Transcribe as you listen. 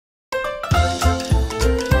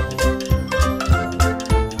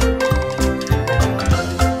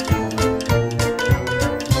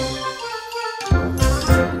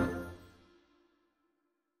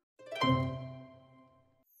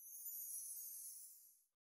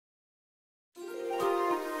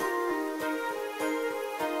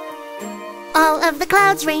All of the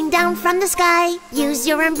clouds rain down from the sky. Use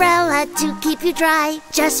your umbrella to keep you dry.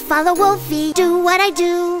 Just follow Wolfy, do what I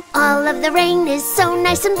do. All of the rain is so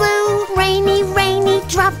nice and blue. Rainy, rainy,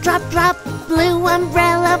 drop, drop, drop. Blue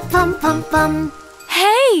umbrella, pum, pum, pum.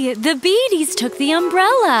 Hey, the Beadies took the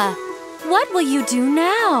umbrella. What will you do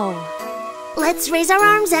now? Let's raise our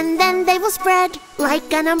arms and then they will spread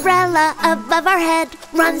like an umbrella above our head.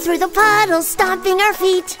 Run through the puddles, stomping our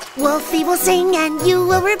feet. Wolfy will sing and you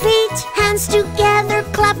will repeat. Hands together,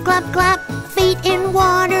 clap, clap, clap. Feet in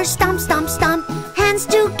water, stomp, stomp, stomp. Hands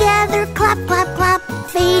together, clap, clap, clap.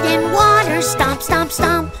 Feet in water, stomp, stomp,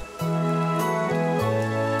 stomp.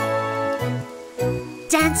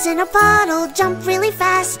 Dance in a puddle, jump really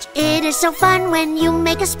fast. It is so fun when you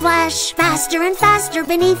make a splash. Faster and faster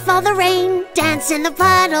beneath all the rain. Dance in the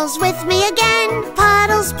puddles with me again.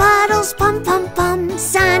 Puddles, puddles, pum, pum, pum.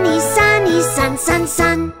 Sunny, sunny, sun, sun,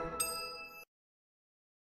 sun.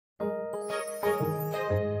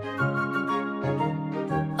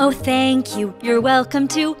 Oh, thank you. You're welcome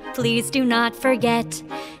to. Please do not forget.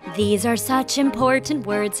 These are such important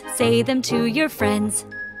words. Say them to your friends.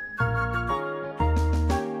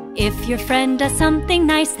 If your friend does something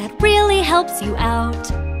nice that really helps you out,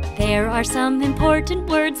 there are some important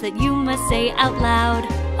words that you must say out loud.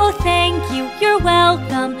 Oh, thank you, you're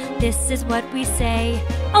welcome, this is what we say.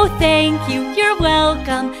 Oh, thank you, you're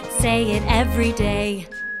welcome, say it every day.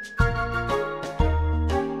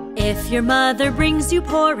 If your mother brings you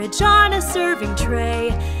porridge on a serving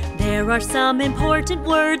tray, there are some important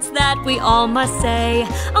words that we all must say.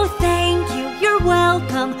 Oh, thank you, you're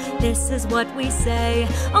welcome, this is what we say.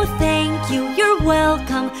 Oh, thank you, you're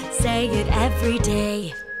welcome, say it every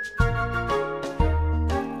day.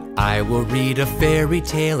 I will read a fairy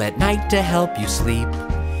tale at night to help you sleep.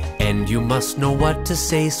 And you must know what to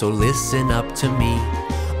say, so listen up to me.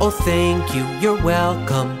 Oh, thank you, you're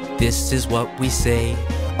welcome, this is what we say.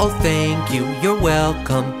 Oh, thank you, you're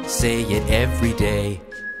welcome, say it every day.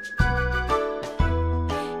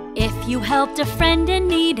 If you helped a friend in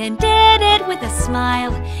need and did it with a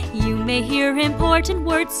smile, you may hear important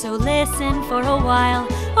words, so listen for a while.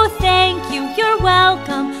 Oh, thank you, you're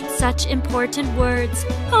welcome, such important words.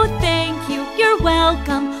 Oh, thank you, you're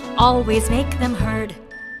welcome, always make them heard.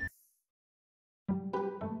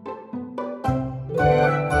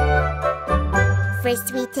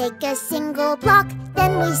 First we take a single block,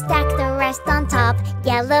 then we stack the rest on top.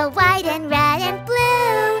 Yellow, white, and red, and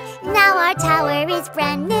blue. Now our tower is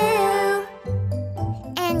brand new.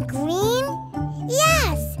 And green?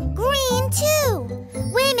 Yes, green too.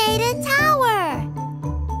 We made a tower.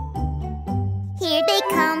 Here they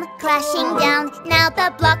come, crashing down. Now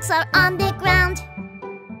the blocks are on the ground.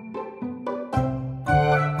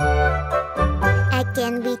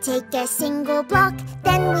 Again we take a single block,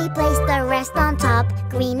 then we place the rest on top.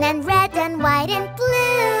 Green and red and white and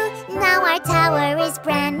blue. Now our tower is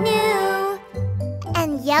brand new.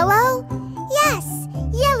 And yellow? Yes,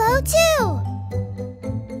 yellow too.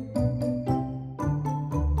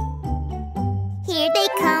 Here they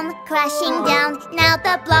come, crashing down. Now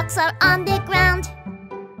the blocks are on the ground.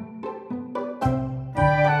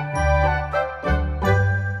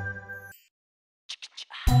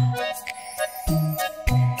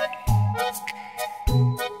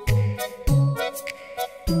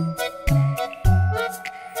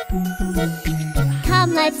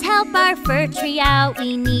 Let's help our fir tree out.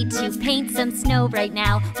 We need to paint some snow right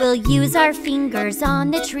now. We'll use our fingers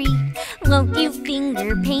on the tree. Won't you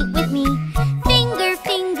finger paint with me? Finger,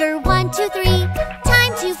 finger, 1, 2, 3.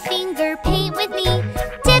 Time to finger paint with me.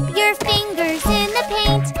 Dip your fingers in the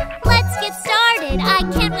paint. Let's get started, I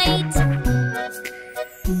can't wait.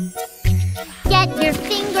 Get your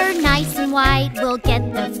finger nice and white. We'll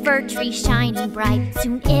get the fir tree shining bright.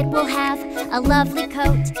 Soon it will have a lovely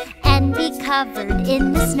coat and be covered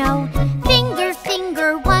in the snow. Finger,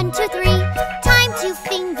 finger, 1, 2, 3. Time to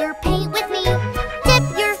finger paint with me. Dip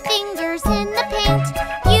your fingers in the paint.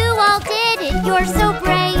 You all did it, you're so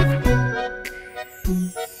brave.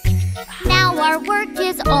 Now our work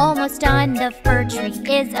is almost done. The fir tree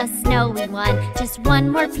is a snowy one. Just one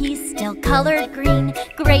more piece, still colored green.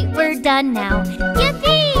 Great, we're done now.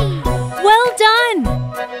 Yippee! Well done!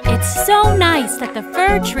 It's so nice that the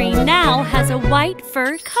fir tree now has a white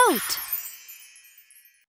fur coat.